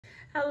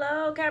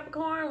Hello,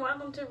 Capricorn.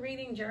 Welcome to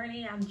Reading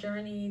Journey. I'm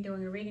Journey,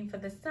 doing a reading for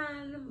the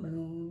sun,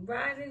 moon,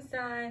 rising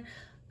sign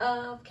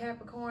of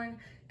Capricorn.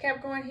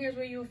 Capricorn, here's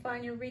where you'll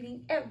find your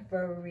reading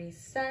every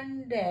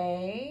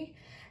Sunday.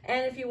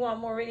 And if you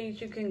want more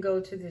readings, you can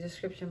go to the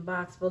description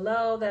box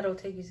below. That'll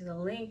take you to the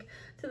link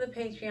to the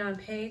Patreon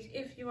page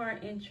if you are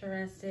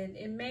interested.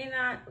 It may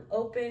not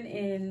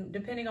open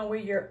depending on where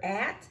you're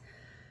at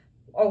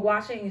or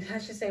watching, I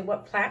should say,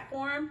 what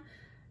platform.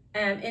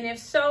 And if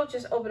so,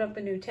 just open up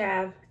a new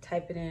tab,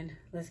 type it in.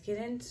 Let's get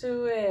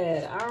into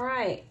it. All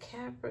right,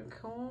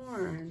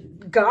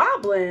 Capricorn.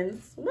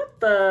 Goblins? What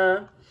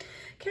the?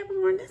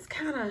 Capricorn, this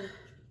kind of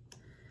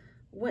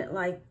went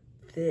like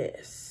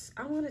this.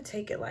 I want to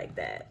take it like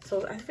that.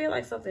 So I feel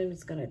like something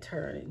is going to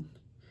turn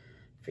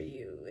for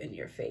you in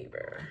your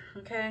favor.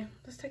 Okay,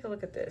 let's take a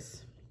look at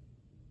this.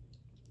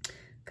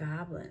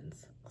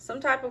 Goblins. Some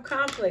type of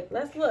conflict.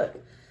 Let's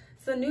look.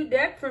 It's a new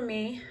deck for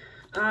me.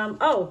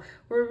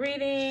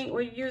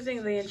 We're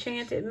using the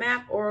Enchanted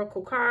Map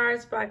Oracle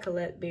cards by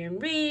Colette Baron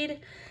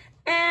Reed,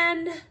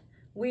 and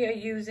we are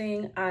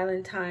using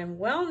Island Time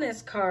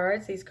Wellness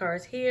cards, these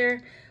cards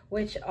here,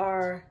 which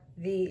are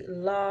the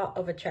Law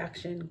of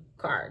Attraction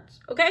cards.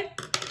 Okay,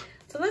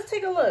 so let's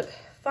take a look.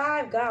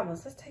 5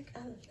 goblins. Let's take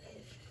a look.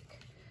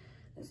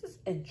 This is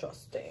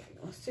interesting.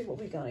 Let's see what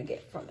we're gonna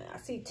get from it. I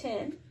see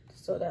 10,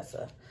 so that's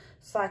a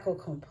cycle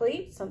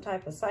complete. Some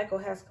type of cycle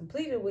has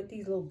completed with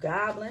these little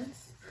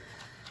goblins.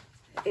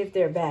 If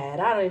they're bad.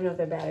 I don't even know if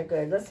they're bad or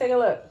good. Let's take a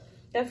look.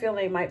 That feeling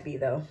they might be,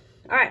 though.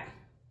 All right.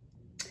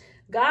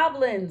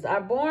 Goblins are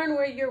born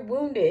where you're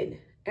wounded,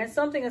 and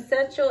something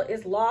essential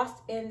is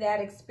lost in that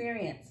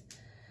experience.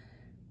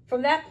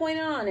 From that point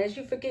on, as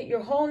you forget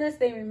your wholeness,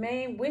 they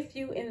remain with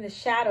you in the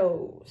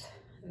shadows.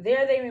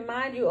 There they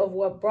remind you of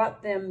what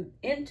brought them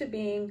into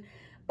being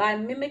by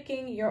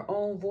mimicking your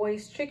own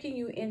voice, tricking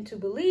you into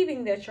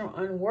believing that you're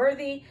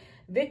unworthy,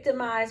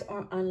 victimized,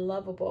 or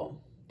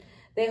unlovable.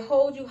 They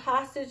hold you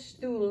hostage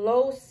through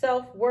low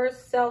self-worth,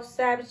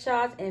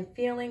 self-sabotage, and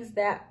feelings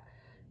that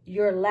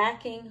you're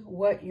lacking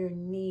what you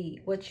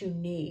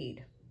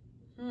need.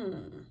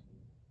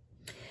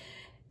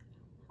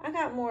 I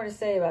got more to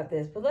say about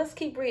this, but let's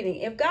keep reading.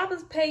 If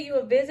goblins pay you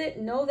a visit,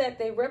 know that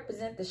they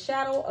represent the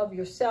shadow of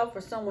yourself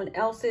or someone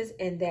else's,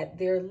 and that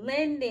they're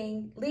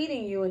leading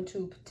you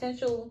into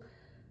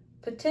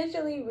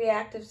potentially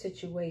reactive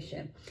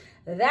situation.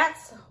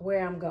 That's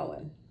where I'm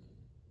going.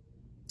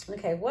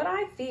 Okay, what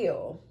I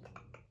feel,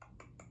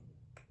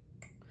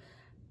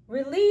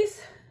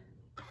 release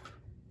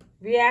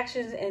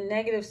reactions and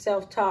negative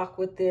self-talk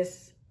with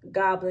this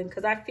goblin,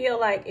 because I feel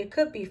like it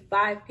could be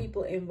 5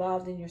 people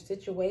involved in your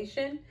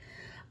situation.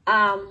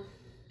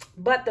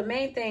 But the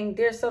main thing,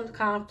 there's some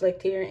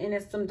conflict here and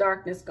there's some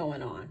darkness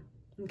going on.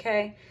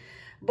 Okay,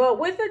 but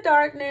with the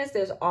darkness,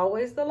 there's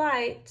always the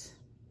light.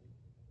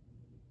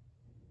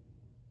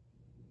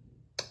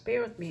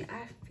 Bear with me.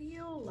 I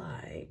feel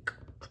like,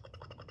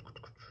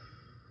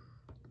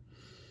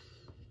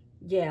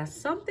 yeah,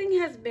 something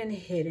has been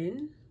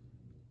hidden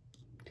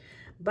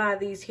by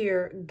these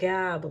here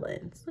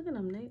goblins. Look at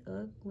them, they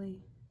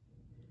ugly.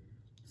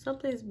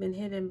 Something's been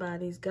hidden by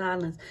these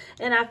goblins.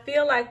 And I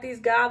feel like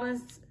these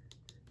goblins,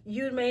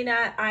 you may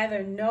not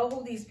either know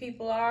who these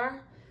people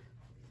are,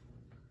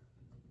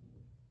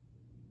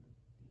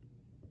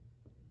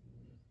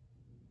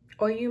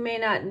 or you may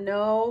not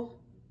know,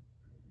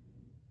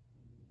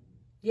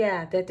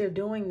 that they're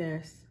doing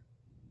this.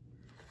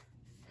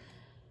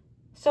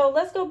 So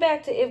let's go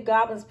back to if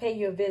goblins pay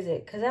you a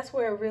visit, because that's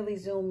where it really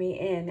zoomed me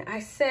in.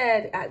 I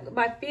said,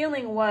 my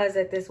feeling was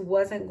that this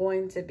wasn't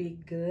going to be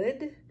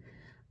good.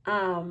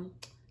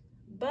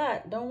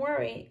 But don't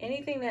worry.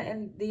 Anything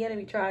that the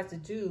enemy tries to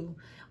do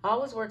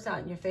always works out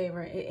in your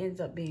favor. It ends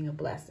up being a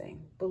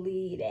blessing.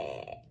 Believe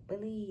that.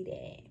 Believe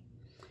that.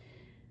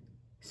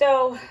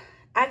 So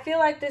I feel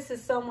like this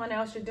is someone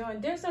else you're doing.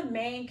 There's a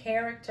main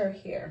character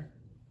here.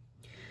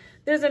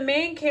 There's a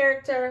main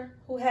character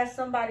who has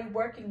somebody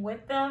working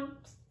with them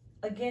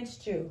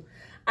against you.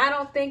 I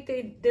don't think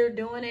they're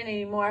doing it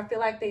anymore. I feel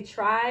like they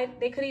tried.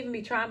 They could even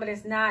be trying, but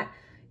it's not.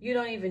 You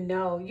don't even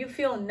know. You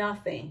feel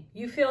nothing.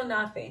 You feel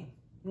nothing.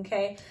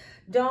 Okay?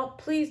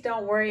 Please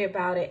don't worry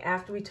about it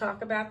after we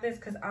talk about this,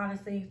 because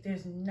honestly,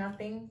 there's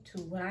nothing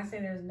to, when I say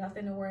there's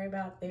nothing to worry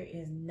about, there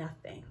is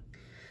nothing.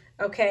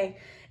 Okay?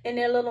 In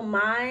their little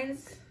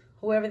minds,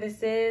 whoever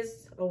this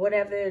is or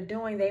whatever they're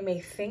doing, they may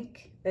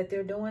think that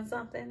they're doing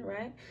something,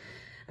 right?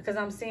 Because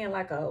I'm seeing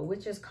like a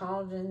witch's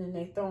cauldron and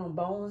they throwing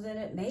bones in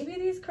it. Maybe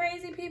these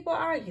crazy people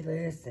are.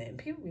 Listen,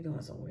 people be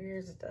doing some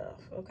weird stuff,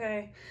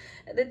 okay?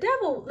 The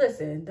devil,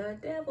 listen, the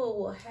devil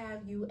will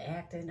have you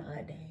acting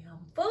a damn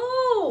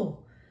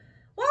fool.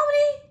 Why would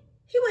he?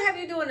 He will have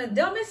you doing the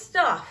dumbest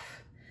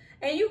stuff.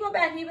 And you go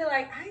back and you be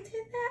like, I did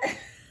that?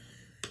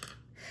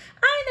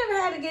 I ain't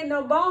never had to get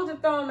no bones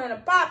and throw them in a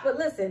pot. But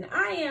listen,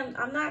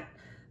 I'm not,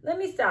 let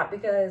me stop,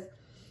 because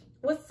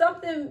with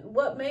something,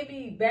 what may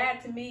be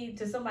bad to me,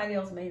 to somebody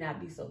else may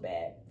not be so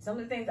bad. Some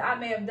of the things I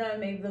may have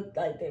done may look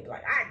like they'd be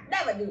like, I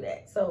never do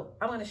that. So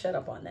I'm going to shut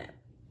up on that.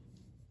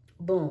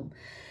 Boom.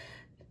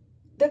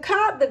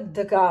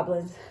 The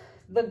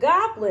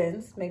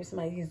goblins, maybe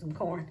somebody using some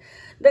corn.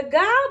 The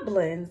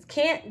goblins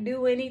can't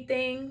do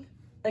anything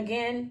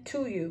again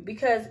to you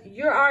because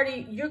you've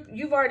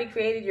already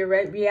created your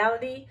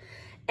reality.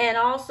 And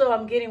also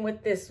I'm getting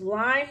with this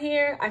line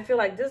here, I feel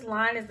like this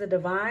line is the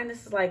divine.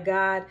 This is like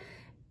God,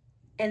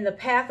 and the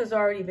path has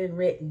already been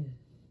written,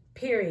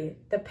 period.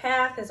 The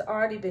path has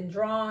already been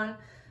drawn,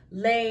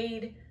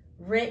 laid,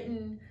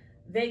 written.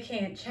 They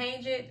can't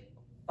change it.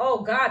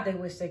 Oh God, they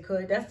wish they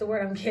could. That's the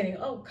word I'm getting.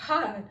 Oh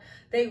God,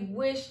 they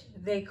wish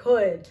they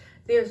could.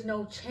 There's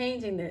no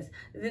changing this.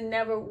 It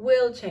never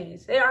will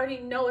change. They already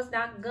know it's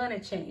not gonna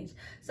change.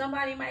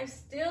 Somebody might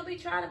still be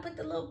trying to put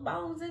the little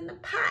bones in the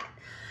pot,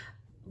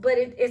 but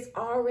it's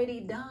already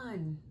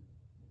done.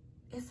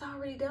 It's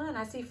already done.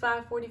 I see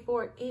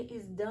 544. It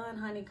is done,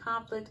 honey.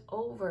 Conflict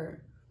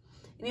over.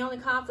 And the only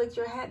conflict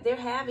they're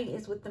having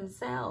is with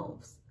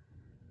themselves.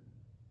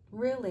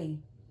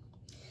 Really.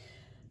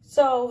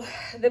 So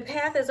the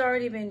path has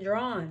already been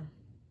drawn.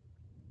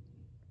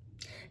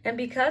 And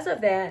because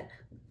of that,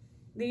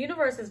 the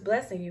universe is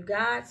blessing you.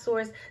 God,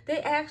 source,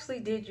 they actually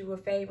did you a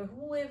favor.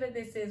 Whoever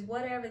this is,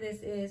 whatever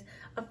this is,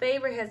 a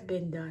favor has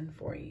been done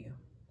for you.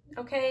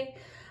 Okay?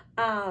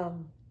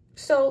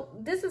 So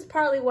this is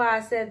partly why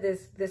I said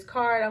this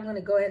card, I'm going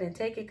to go ahead and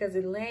take it because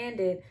it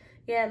landed.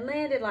 Yeah, it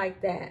landed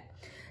like that.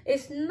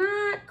 It's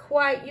not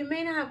quite, you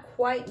may not have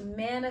quite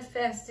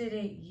manifested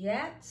it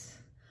yet.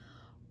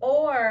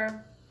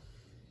 Or,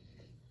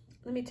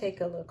 let me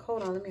take a look.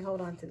 Hold on. Let me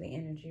hold on to the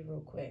energy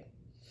real quick.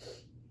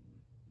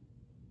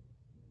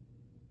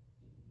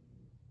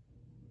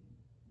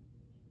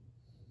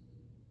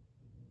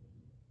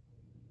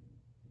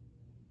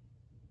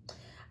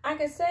 I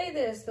can say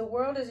this. The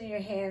world is in your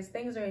hands.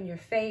 Things are in your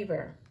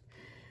favor.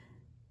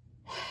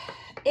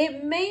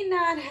 It may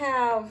not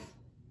have...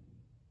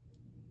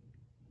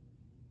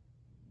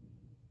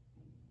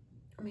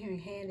 I'm hearing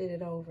handed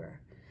it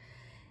over.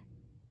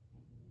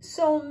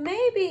 So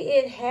maybe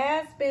it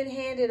has been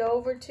handed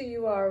over to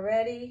you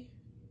already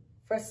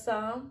for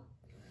some.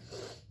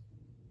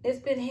 It's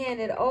been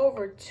handed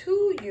over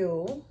to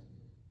you.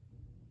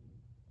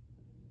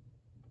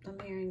 I'm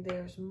hearing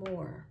there's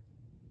more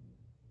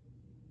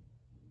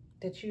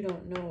that you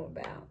don't know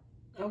about.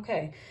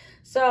 Okay,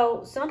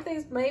 so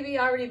something's maybe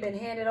already been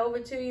handed over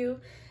to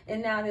you,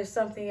 and now there's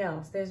something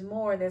else. There's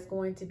more that's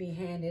going to be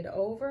handed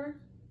over.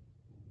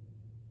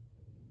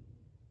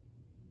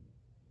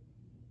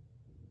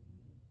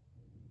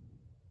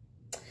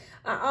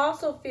 I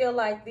also feel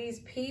like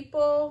these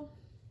people,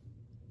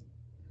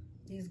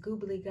 these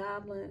googly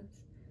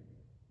goblins,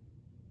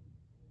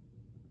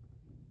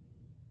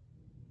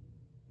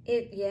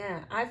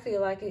 I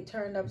feel like it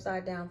turned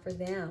upside down for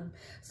them.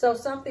 So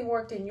something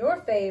worked in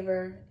your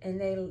favor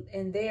and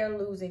they're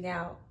losing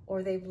out,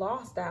 or they've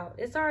lost out.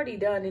 It's already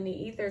done in the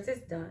ethers.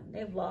 It's done.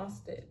 They've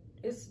lost it.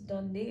 It's a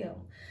done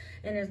deal.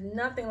 And there's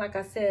nothing, like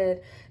I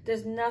said,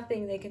 there's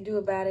nothing they can do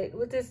about it.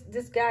 With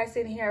this guy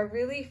sitting here, I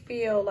really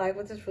feel like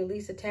with this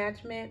release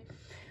attachment,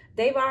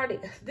 they've already,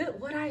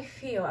 what I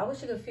feel, I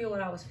wish you could feel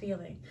what I was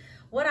feeling.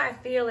 What I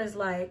feel is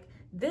like,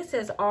 this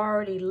has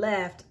already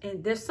left,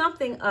 and there's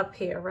something up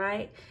here,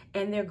 right?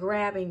 And they're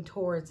grabbing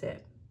towards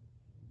it.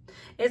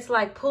 It's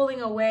like pulling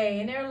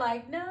away, and they're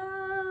like,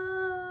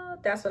 no.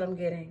 That's what I'm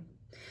getting.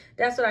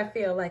 That's what I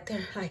feel like.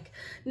 They're like,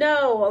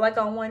 no, like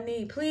on one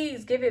knee,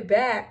 please give it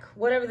back.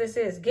 Whatever this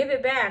is, give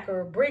it back,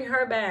 or bring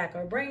her back,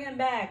 or bring him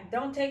back.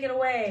 Don't take it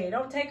away.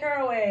 Don't take her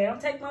away. Don't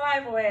take my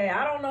life away.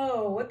 I don't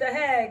know what the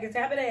heck is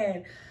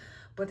happening.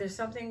 But there's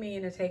something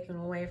being taken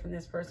away from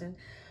this person.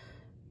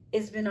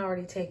 It's been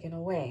already taken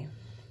away.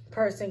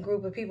 Person,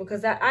 group of people,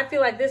 because I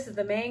feel like this is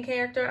the main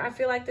character. I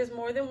feel like there's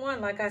more than one,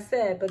 like I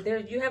said, but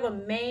you have a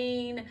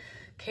main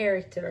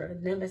character,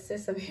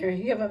 nemesis. I'm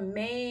hearing you have a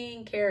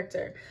main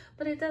character,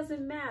 but it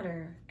doesn't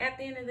matter. At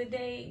the end of the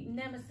day,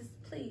 nemesis,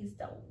 please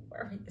don't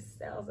worry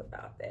yourselves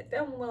about that.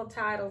 Them little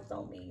titles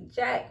don't mean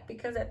jack,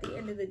 because at the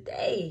end of the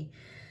day,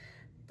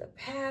 the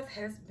path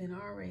has been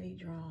already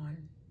drawn.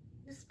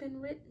 It's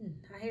been written.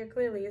 I hear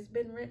clearly, it's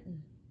been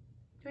written.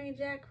 You ain't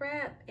jack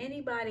crap.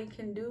 Anybody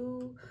can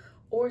do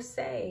or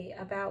say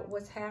about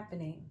what's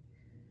happening.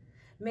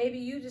 Maybe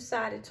you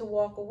decided to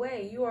walk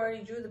away. You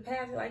already drew the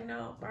path. You're like,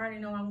 no, I already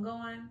know I'm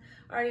going.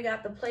 I already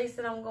got the place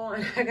that I'm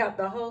going. I got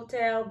the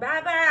hotel.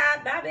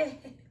 Bye-bye, bye-bye.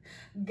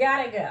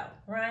 Gotta go,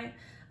 right?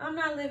 I'm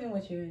not living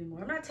with you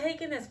anymore. I'm not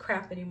taking this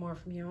crap anymore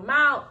from you. I'm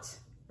out,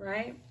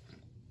 right?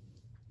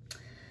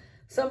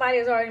 Somebody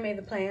has already made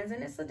the plans,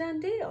 and it's a done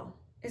deal.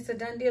 It's a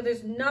done deal.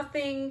 There's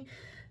nothing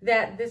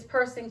that this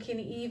person can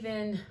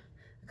even...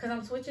 Because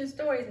I'm switching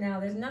stories now.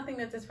 There's nothing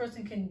that this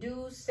person can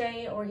do,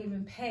 say, or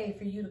even pay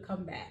for you to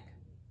come back.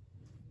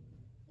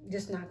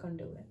 Just not going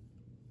to do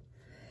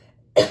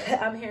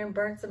it. I'm hearing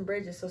burn some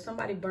bridges. So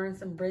somebody burned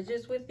some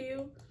bridges with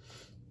you.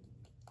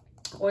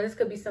 Or this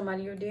could be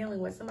somebody you're dealing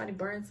with. Somebody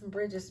burned some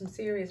bridges, some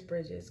serious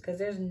bridges. Because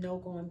there's no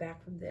going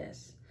back from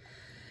this.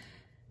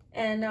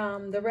 And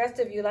the rest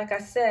of you, like I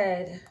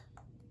said,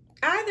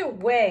 either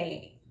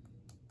way,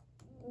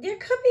 there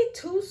could be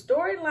two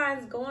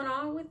storylines going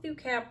on with you,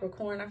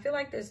 Capricorn. I feel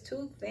like there's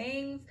two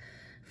things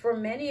for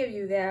many of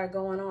you that are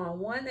going on.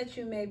 One that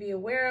you may be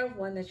aware of,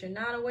 one that you're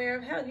not aware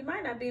of. Hell, you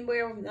might not be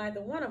aware of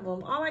either one of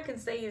them. All I can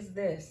say is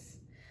this.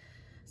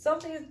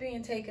 Something is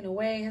being taken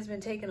away, has been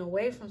taken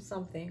away from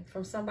something,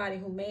 from somebody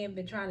who may have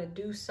been trying to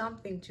do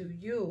something to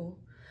you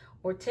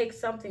or take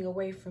something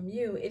away from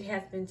you. It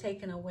has been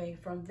taken away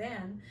from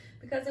them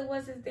because it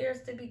wasn't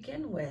theirs to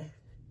begin with.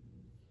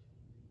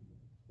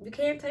 You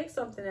can't take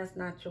something that's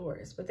not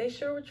yours, but they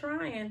sure were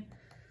trying.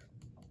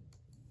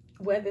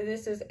 Whether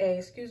this is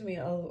a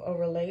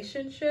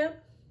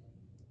relationship,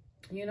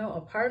 you know,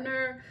 a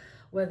partner,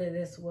 whether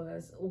this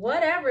was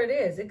whatever it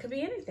is, it could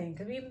be anything. It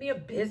could even be a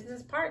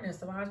business partner.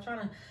 Somebody's trying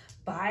to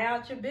buy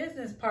out your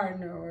business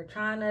partner or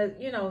trying to,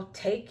 you know,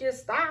 take your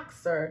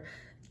stocks or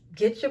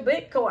get your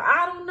Bitcoin.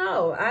 I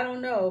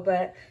don't know,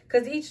 but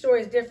because each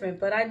story is different.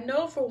 But I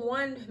know for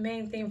one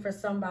main thing for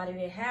somebody,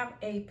 they have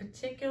a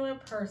particular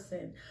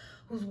person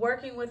who's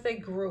working with a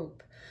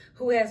group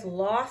who has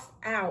lost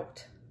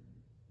out.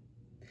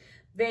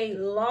 They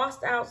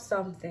lost out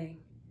something.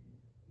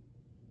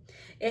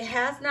 It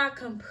has not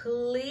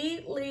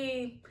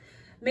completely,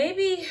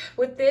 maybe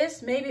with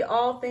this, maybe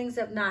all things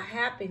have not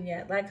happened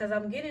yet. Like, because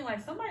I'm getting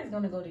like somebody's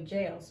going to go to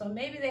jail. So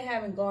maybe they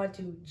haven't gone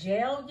to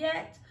jail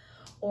yet.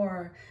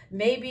 Or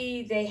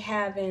maybe they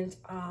haven't,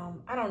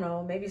 I don't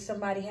know, maybe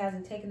somebody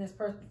hasn't taken this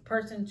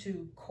person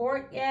to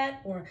court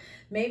yet. Or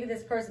maybe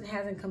this person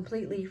hasn't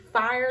completely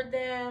fired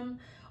them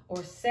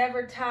or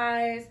severed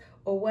ties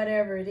or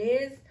whatever it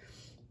is.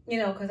 You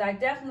know, because I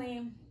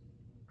definitely,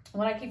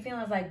 what I keep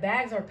feeling is like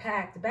bags are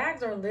packed.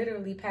 Bags are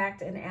literally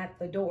packed and at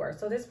the door.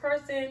 So this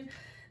person,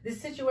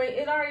 this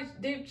situation,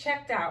 they've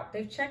checked out.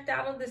 They've checked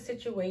out of the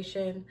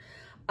situation.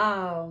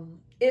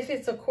 If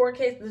it's a court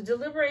case, the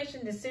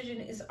deliberation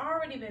decision has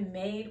already been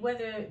made,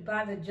 whether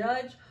by the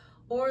judge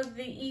or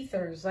the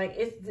ethers. Like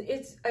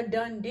it's a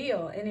done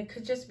deal. And it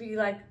could just be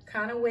like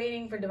kind of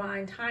waiting for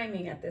divine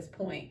timing at this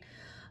point.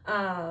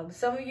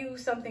 Some of you,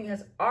 something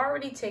has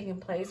already taken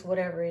place,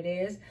 whatever it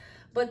is.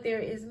 But there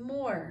is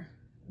more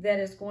that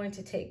is going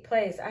to take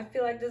place. I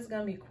feel like this is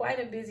going to be quite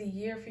a busy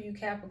year for you,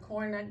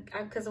 Capricorn,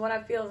 because what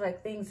I feel is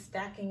like things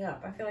stacking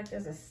up. I feel like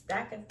there's a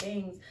stack of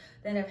things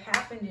that have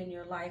happened in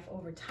your life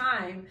over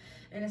time,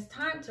 and it's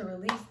time to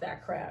release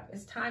that crap.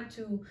 It's time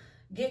to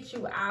get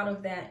you out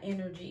of that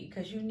energy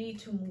because you need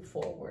to move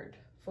forward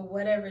for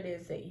whatever it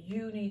is that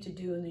you need to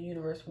do and the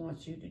universe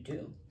wants you to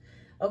do.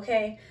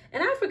 Okay?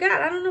 And I forgot,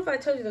 I don't know if I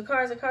told you the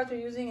cards we're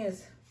using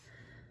is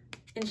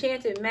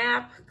Enchanted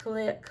Map,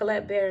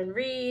 Colette Baron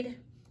Reed,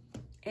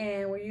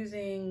 and we're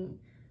using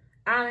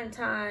Island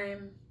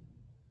Time,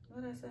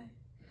 what did I say?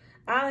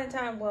 Island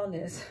Time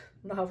Wellness,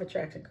 Law of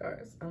Attraction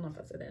cards. I don't know if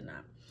I said that or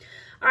not.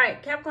 All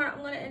right, Capricorn,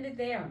 I'm going to end it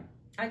there.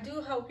 I do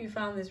hope you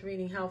found this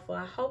reading helpful.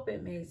 I hope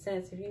it made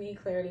sense. If you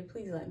need clarity,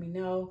 please let me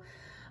know.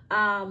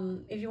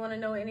 If you want to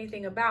know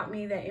anything about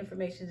me, that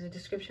information is in the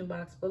description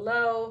box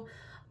below.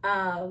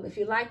 If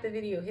you like the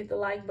video, hit the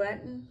like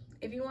button.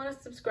 If you want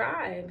to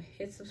subscribe,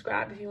 hit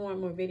subscribe if you want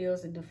more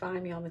videos and to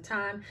find me all the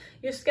time.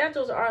 Your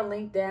schedules are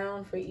linked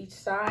down for each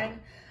side.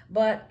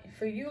 But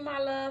for you, my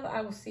love,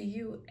 I will see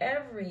you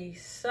every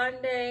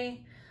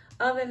Sunday.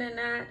 Other than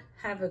that,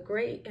 have a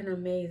great and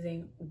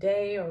amazing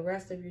day or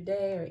rest of your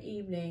day or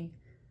evening.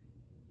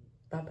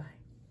 Bye-bye.